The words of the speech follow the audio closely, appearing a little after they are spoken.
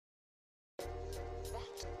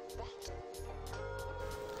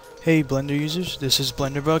Hey Blender users, this is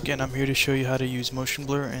BlenderBug and I'm here to show you how to use motion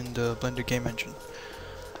blur in the Blender game engine.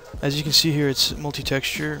 As you can see here, it's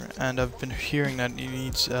multi-texture and I've been hearing that it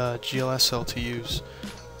needs GLSL to use,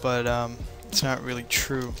 but it's not really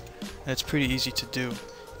true and it's pretty easy to do.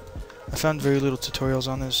 I found very little tutorials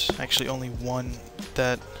on this, actually only one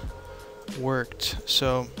that worked,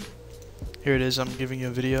 so here it is. I'm giving you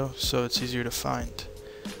a video so it's easier to find.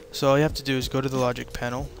 So all you have to do is go to the logic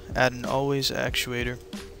panel, add an always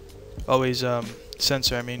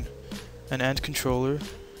sensor, an AND controller,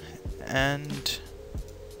 and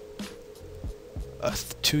a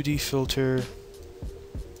 2D filter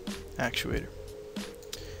actuator.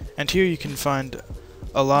 And here you can find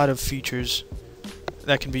a lot of features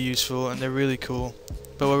that can be useful and they're really cool,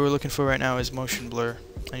 but what we're looking for right now is motion blur,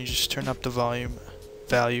 and you just turn up the volume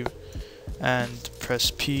value and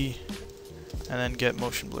press P and then get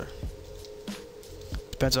motion blur.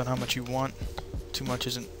 Depends on how much you want. Too much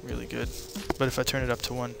isn't really good, but if I turn it up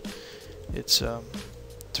to 1, it's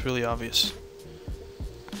really obvious.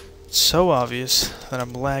 It's so obvious that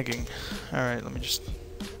I'm lagging. Alright, let me just...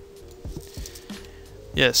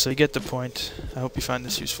 Yeah, so you get the point. I hope you find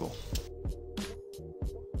this useful.